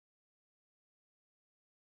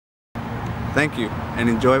Thank you, and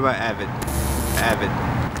enjoy by AVID. AVID.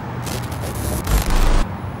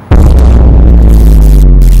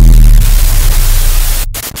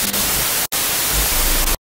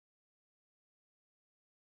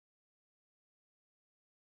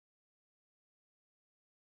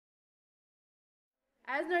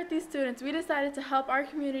 As Northeast students, we decided to help our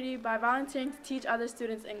community by volunteering to teach other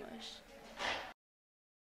students English.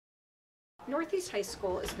 Northeast High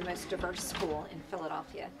School is the most diverse school in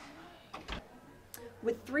Philadelphia.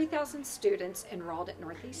 With 3,000 students enrolled at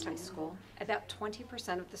Northeast High School, about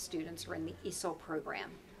 20% of the students are in the ESOL program,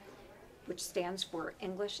 which stands for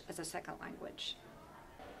English as a Second Language.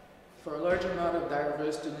 For a large amount of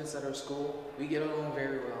diverse students at our school, we get along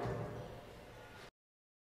very well.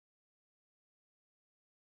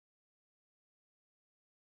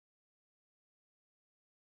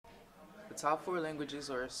 The top 4 languages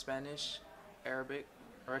are Spanish, Arabic,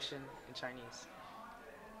 Russian, and Chinese.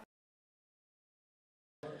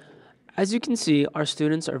 As you can see, our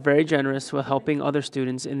students are very generous with helping other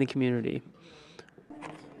students in the community.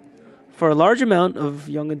 For a large amount of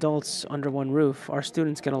young adults under one roof, our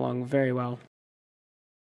students get along very well.